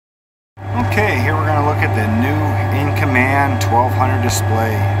Okay, here we're going to look at the new in-command 1200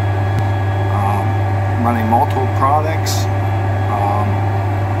 display. Running multiple products,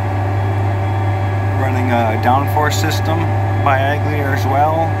 running a downforce system by Agley as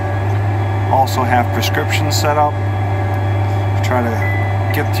well. Also have prescriptions set up. Try to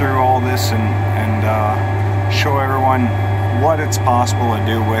get through all this and show everyone what it's possible to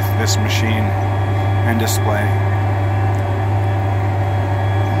do with this machine and display.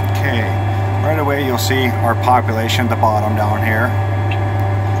 Okay, right away you'll see our population at the bottom down here.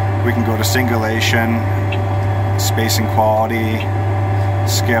 We can go to singulation, spacing quality,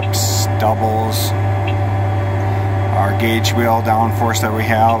 skips, doubles, our gauge wheel downforce that we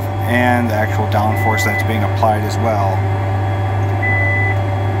have, and the actual downforce that's being applied as well.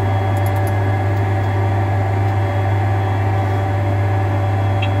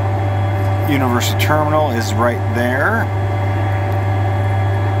 Universal terminal is right there.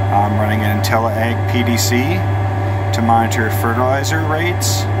 I'm running an IntelliAg PDC to monitor fertilizer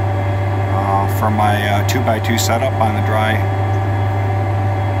rates for my 2x2 setup on the dry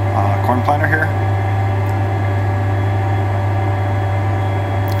corn planter here.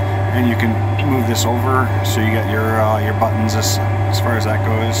 And you can move this over so you get your buttons as far as that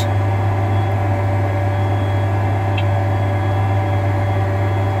goes.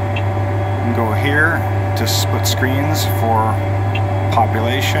 You can go here to split screens for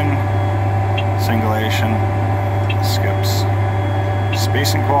population, singulation, skips,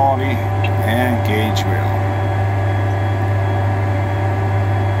 spacing quality, and gauge wheel.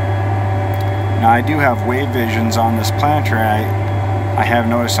 Now I do have wave visions on this planter, and I have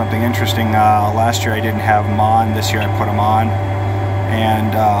noticed something interesting. Last year I didn't have them on, this year I put them on,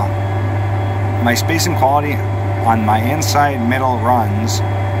 and my spacing quality on my inside middle runs,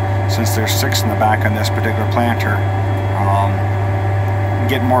 since there's 6 in the back on this particular planter,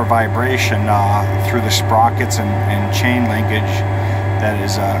 get more vibration through the sprockets and chain linkage that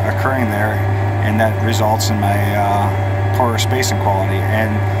is occurring there, and that results in my poorer spacing quality.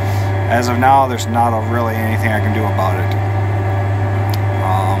 And as of now, there's not really anything I can do about it.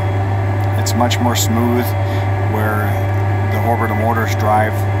 It's much more smooth where the orbital motors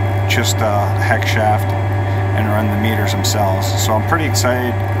drive just the hex shaft and run the meters themselves. So I'm pretty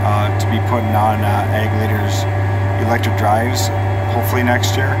excited to be putting on Agley's electric drives hopefully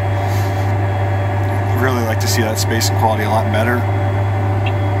next year. Really like to see that spacing quality a lot better.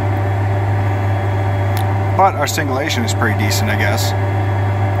 But our singulation is pretty decent, I guess.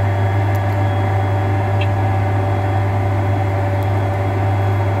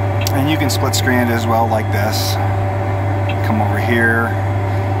 And you can split screen it as well like this. Come over here,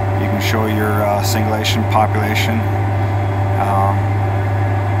 you can show your singulation population.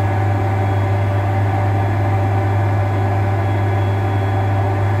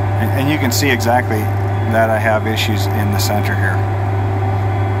 And you can see exactly that I have issues in the center here.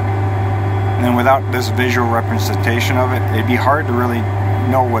 And without this visual representation of it, it'd be hard to really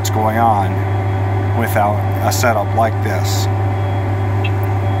know what's going on without a setup like this.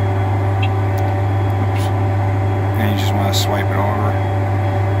 Oops. And you just want to swipe it over.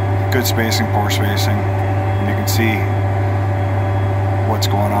 Good spacing, poor spacing. And you can see what's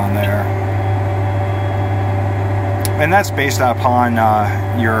going on there. And that's based upon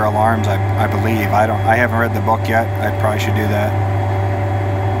your alarms, I believe. I haven't read the book yet. I probably should do that.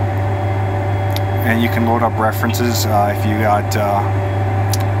 And you can load up references if you got,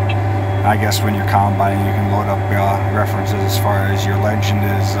 I guess when you're combining, you can load up references as far as your legend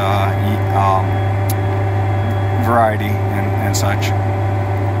is, variety and such.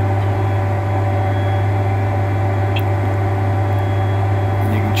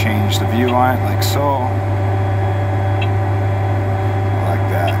 And you can change the view on it like so. Like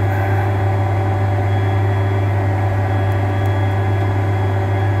that.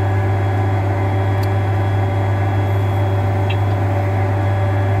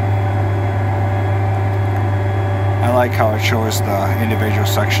 I like how it shows the individual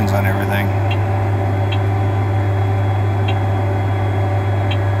sections on everything.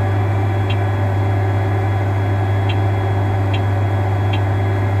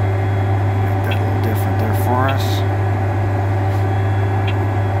 Make that a little different there for us.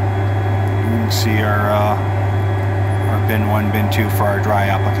 You can see our bin 1, bin 2 for our dry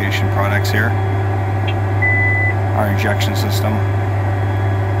application products here. Our injection system.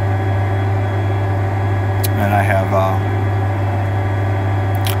 And I have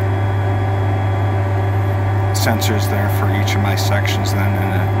sensors there for each of my sections then,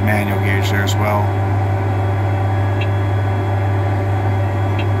 and a manual gauge there as well.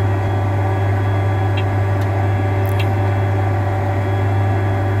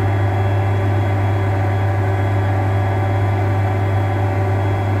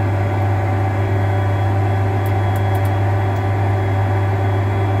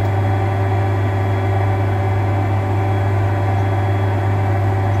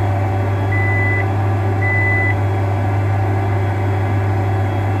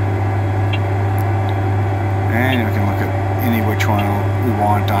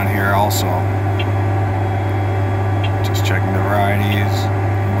 also. Just checking the varieties,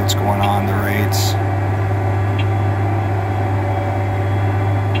 what's going on, the rates.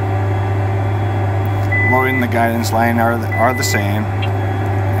 Loading the guidance line are the same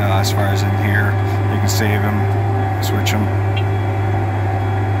as far as in here. You can save them, switch them.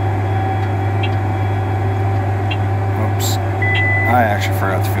 Oops, I actually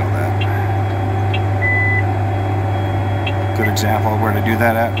forgot to fill that. Good example of where to do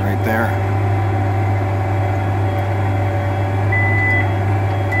that at, right there.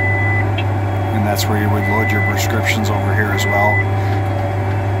 And that's where you would load your prescriptions over here as well.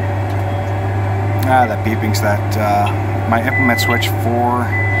 That beeping's that my implement switch for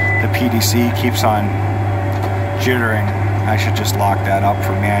the PDC keeps on jittering. I should just lock that up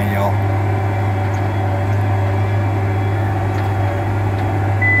for manual.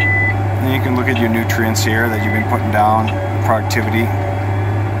 And you can look at your nutrients here that you've been putting down, productivity.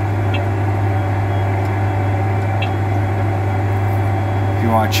 If you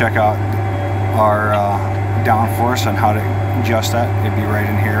want to check out our downforce on how to adjust that, it'd be right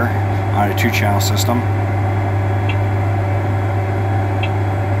in here on a 2-channel system.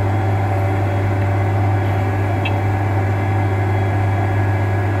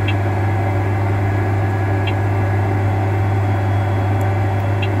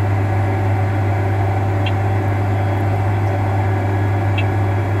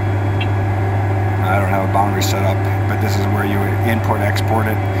 I don't have a boundary set up, but this is where you would import, export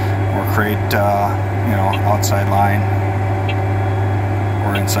it, or create, you know, outside line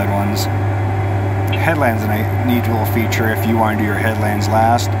or inside ones. Headlands is a neat little feature. If you want to do your headlands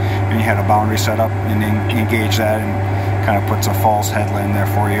last and you had a boundary set up, and then engage that, and kind of puts a false headland there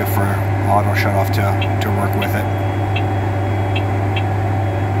for you for auto shut off to work with it.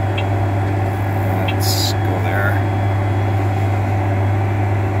 Let's go there.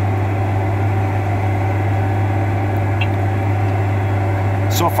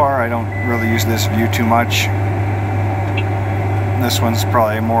 So far I don't really use this view too much. This one's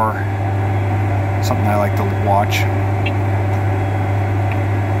probably more something I like to watch.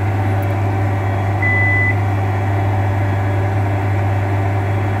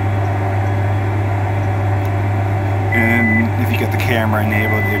 And if you get the camera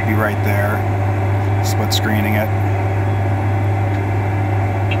enabled, it'd be right there, split screening it.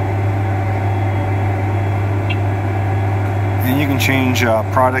 And you can change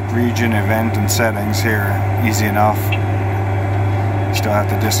product, region, event, and settings here, easy enough. Still have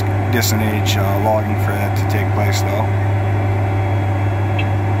to disengage logging for that to take place though.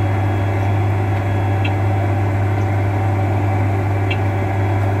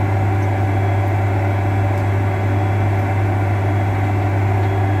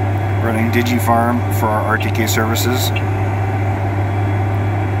 Running DigiFarm for our RTK services.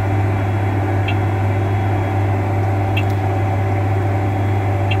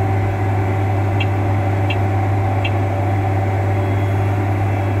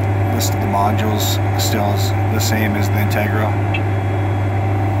 List of the modules still is the same as the Integra.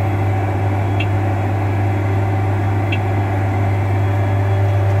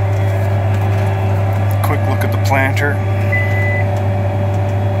 Quick look at the planter.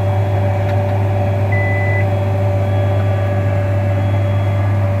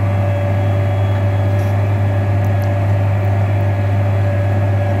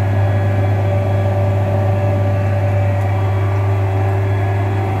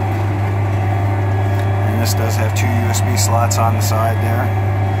 This does have 2 USB slots on the side there.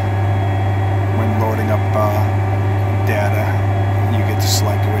 When loading up data, you get to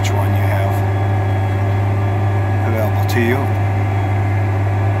select which one you have available to you.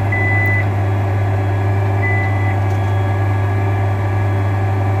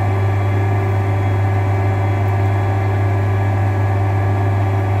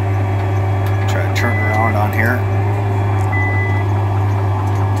 Try to turn around on here.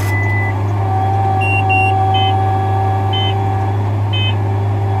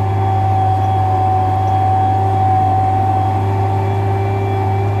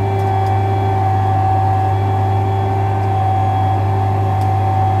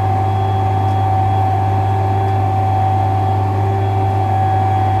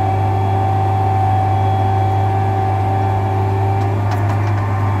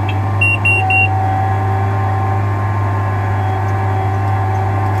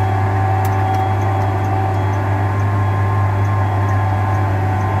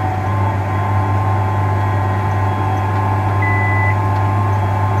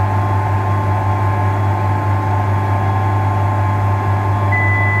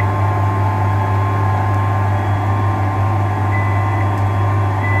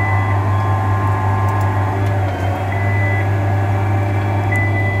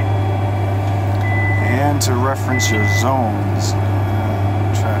 Scan to reference your zones.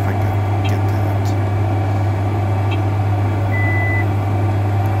 Try if I can get that.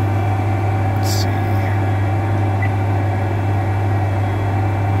 Let's see.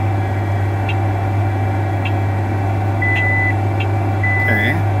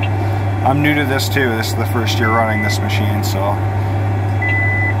 Okay. I'm new to this too. This is the first year running this machine, so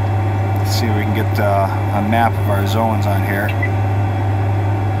let's see if we can get a map of our zones on here.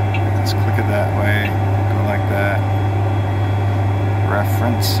 Let's click it that way, go like that.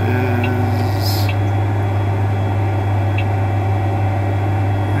 References.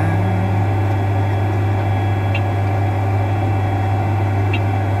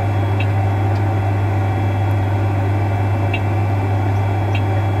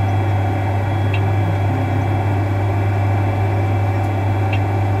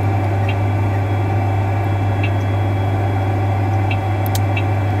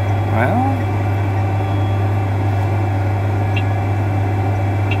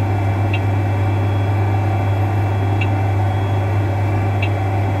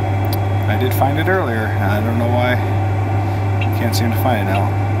 I did find it earlier. I don't know why I can't seem to find it now.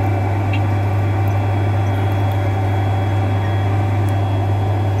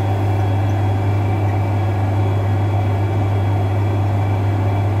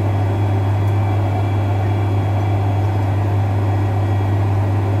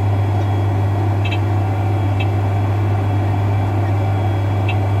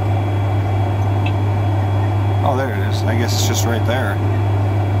 Oh, there it is. I guess it's just right there.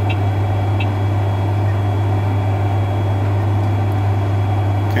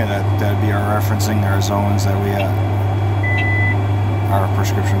 Okay, that'd be our referencing our zones that we our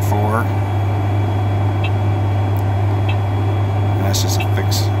prescription for. And that's just a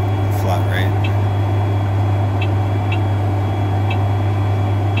fixed flat rate.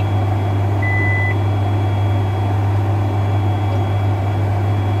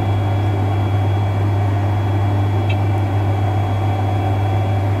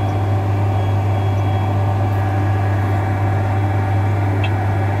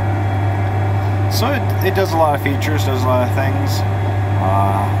 So it does a lot of features, does a lot of things.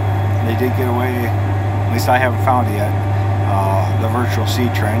 They did get away, at least I haven't found it yet, the virtual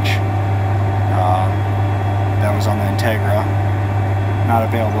seed trench. That was on the Integra. Not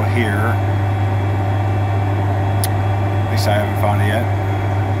available here. At least I haven't found it yet.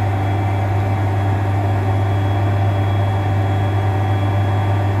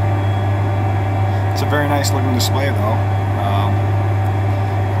 It's a very nice looking display though.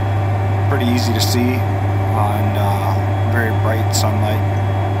 Pretty easy to see on very bright sunlight.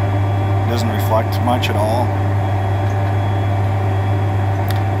 Doesn't reflect much at all.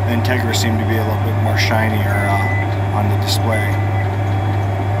 The Integra seemed to be a little bit more shinier on the display.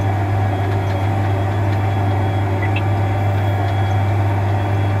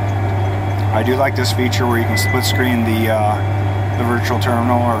 I do like this feature where you can split screen the virtual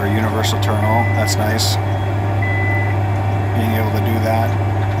terminal or universal terminal. That's nice. Being able to do that.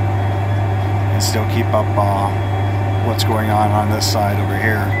 Still keep up what's going on this side over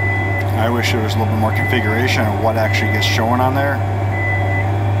here. I wish there was a little bit more configuration of what actually gets shown on there.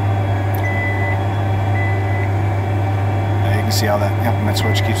 You can see how that implement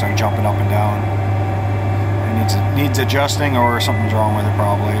switch keeps on jumping up and down. It needs adjusting, or something's wrong with it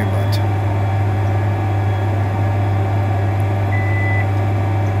probably, but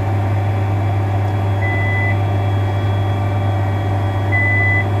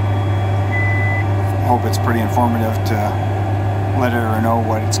hope it's pretty informative to let her know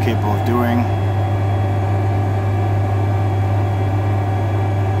what it's capable of doing.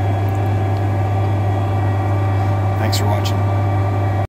 Thanks for watching.